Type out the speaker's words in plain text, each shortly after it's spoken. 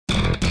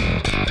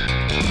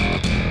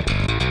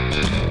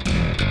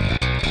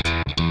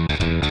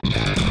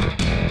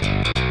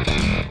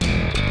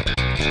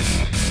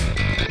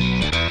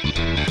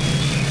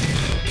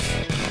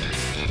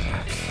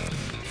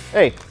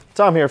Hey,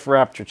 Tom here for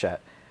Aperture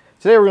Chat.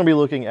 Today we're going to be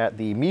looking at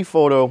the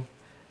MeFoto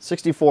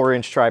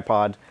 64-inch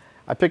tripod.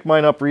 I picked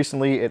mine up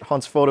recently at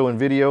Hunt's Photo and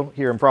Video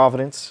here in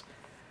Providence.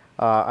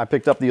 I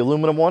picked up the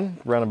aluminum one,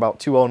 around about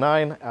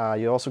 $209.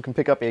 You also can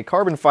pick up a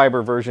carbon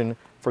fiber version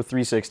for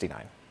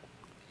 $369.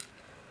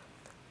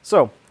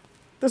 So,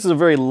 this is a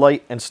very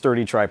light and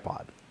sturdy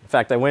tripod. In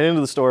fact, I went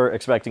into the store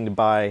expecting to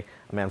buy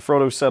a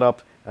MeFoto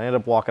setup, and I ended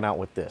up walking out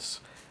with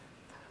this.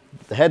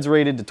 The head's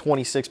rated to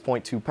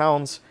 26.2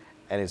 pounds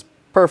and is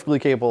perfectly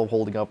capable of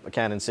holding up a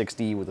Canon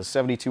 6D with a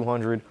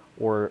 7200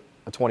 or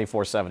a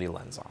 2470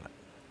 lens on it.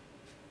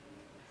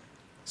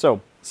 So,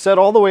 set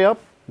all the way up,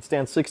 it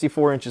stands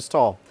 64 inches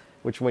tall,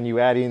 which when you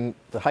add in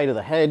the height of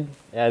the head,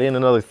 add in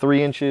another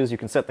 3 inches, you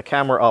can set the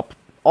camera up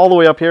all the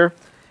way up here.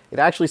 It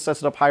actually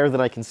sets it up higher than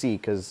I can see,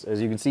 because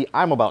as you can see,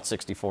 I'm about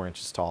 64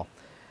 inches tall.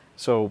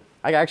 So,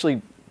 I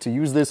actually, to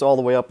use this all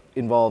the way up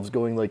involves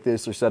going like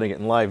this or setting it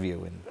in live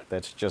view, and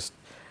that's just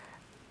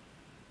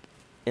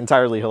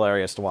entirely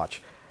hilarious to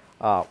watch.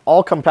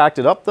 All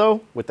compacted up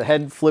though, with the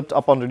head flipped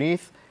up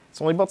underneath.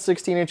 It's only about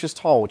 16 inches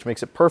tall, which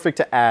makes it perfect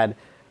to add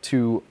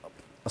to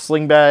a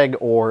sling bag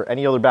or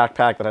any other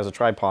backpack that has a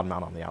tripod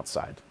mount on the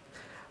outside.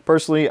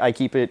 Personally, I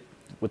keep it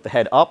with the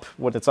head up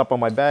when it's up on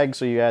my bag,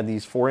 so you add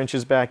these 4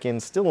 inches back in,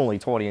 still only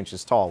 20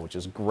 inches tall, which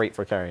is great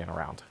for carrying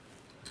around.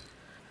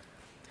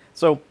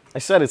 So, I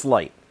said it's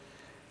light.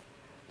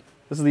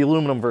 This is the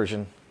aluminum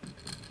version,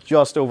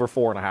 just over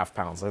 4.5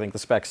 pounds. I think the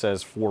spec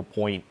says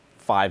 4.562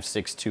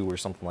 or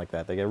something like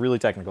that. They get really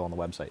technical on the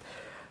website.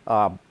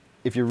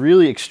 If you're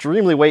really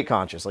extremely weight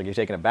conscious, like you're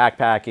taking it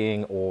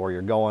backpacking or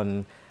you're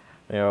going,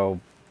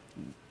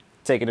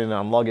 taking it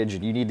on luggage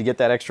and you need to get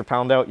that extra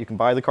pound out, you can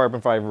buy the carbon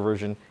fiber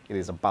version. It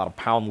is about a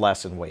pound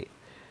less in weight.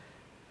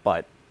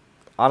 But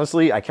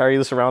honestly, I carry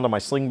this around on my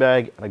sling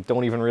bag and I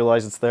don't even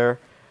realize it's there.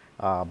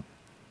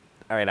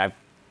 I've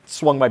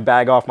swung my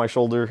bag off my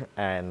shoulder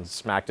and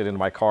smacked it into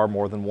my car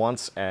more than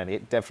once, and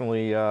it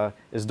definitely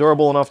is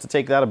durable enough to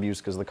take that abuse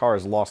because the car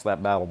has lost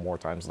that battle more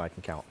times than I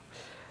can count.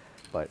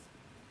 But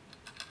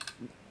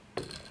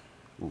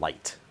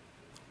light.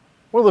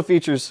 One of the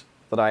features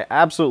that I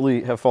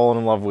absolutely have fallen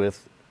in love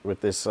with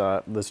this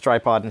this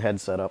tripod and head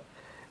setup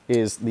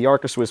is the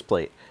Arca Swiss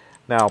plate.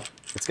 Now,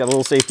 it's got a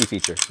little safety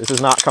feature. This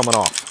is not coming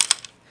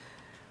off.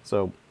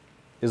 So,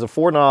 there's a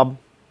 4-knob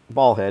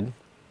ball head.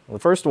 The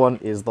first one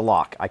is the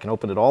lock. I can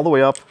open it all the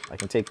way up. I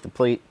can take the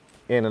plate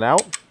in and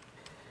out,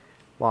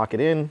 lock it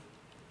in.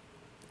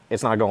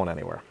 It's not going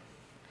anywhere.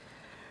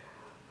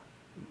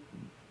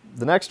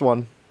 The next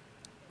one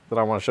that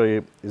I want to show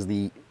you is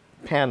the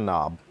pan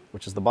knob,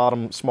 which is the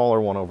bottom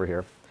smaller one over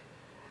here.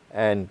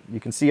 And you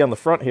can see on the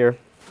front here,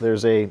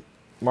 there's a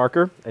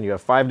marker, and you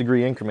have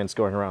 5-degree increments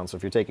going around. So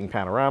if you're taking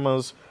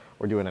panoramas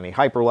or doing any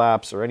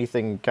hyperlapse or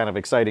anything kind of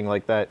exciting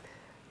like that,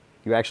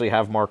 you actually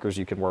have markers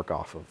you can work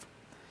off of.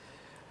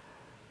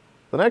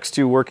 The next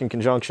two work in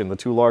conjunction, the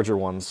two larger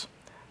ones,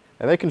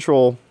 and they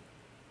control,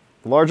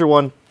 the larger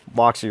one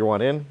locks your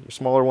one in, your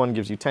smaller one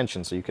gives you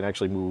tension, so you can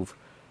actually move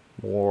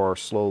more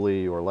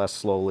slowly or less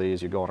slowly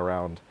as you're going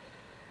around.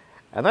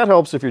 And that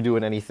helps if you're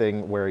doing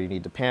anything where you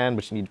need to pan,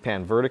 but you need to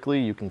pan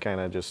vertically. You can kind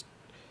of just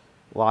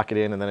lock it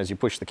in, and then as you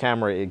push the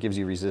camera, it gives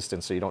you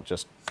resistance, so you don't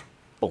just,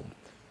 boom,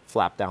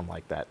 flap down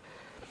like that.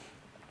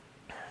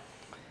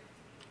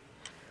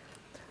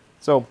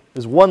 So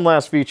there's one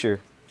last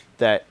feature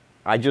that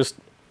I just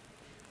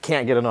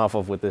can't get enough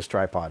of with this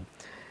tripod,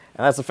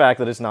 and that's the fact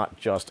that it's not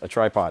just a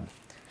tripod.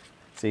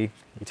 See,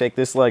 you take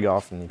this leg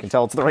off and you can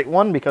tell it's the right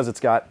one because it's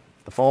got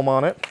the foam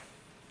on it,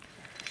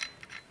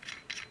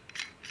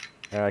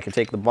 and I can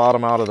take the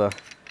bottom out of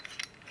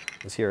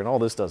this here, and all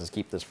this does is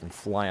keep this from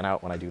flying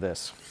out when I do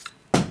this.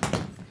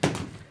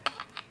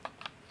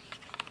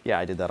 Yeah,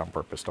 I did that on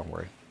purpose, don't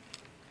worry.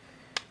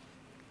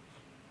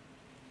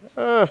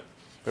 There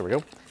we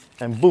go,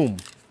 and boom,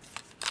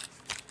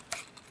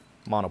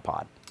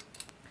 monopod.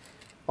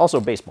 Also,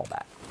 baseball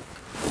bat.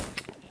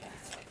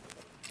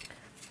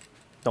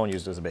 Don't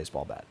use it as a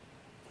baseball bat.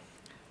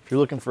 If you're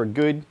looking for a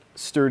good,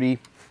 sturdy,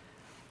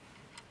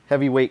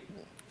 heavyweight,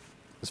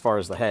 as far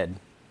as the head,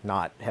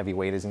 not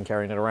heavyweight as in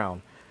carrying it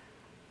around,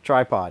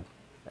 tripod,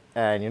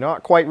 and you're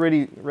not quite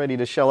ready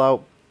to shell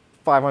out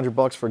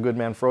 $500 for a good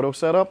MeFoto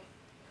setup,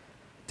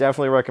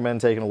 definitely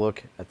recommend taking a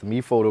look at the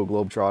MeFoto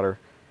Globetrotter.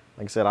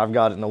 Like I said, I've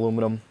got it in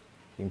aluminum.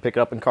 You can pick it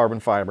up in carbon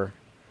fiber,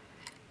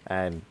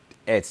 and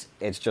it's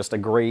just a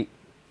great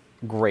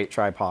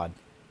tripod.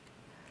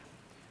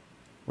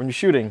 When you're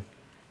shooting,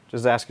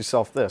 just ask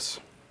yourself this: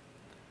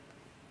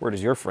 where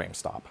does your frame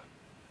stop?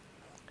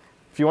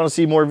 If you want to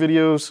see more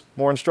videos,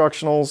 more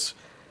instructionals,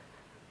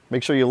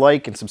 make sure you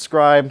like and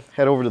subscribe.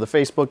 Head over to the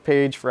Facebook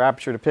page for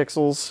Aperture to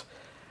Pixels,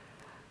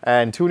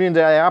 and tune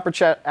into the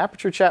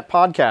Aperture Chat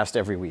podcast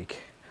every week.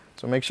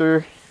 So make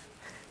sure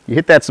you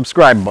hit that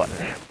subscribe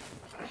button.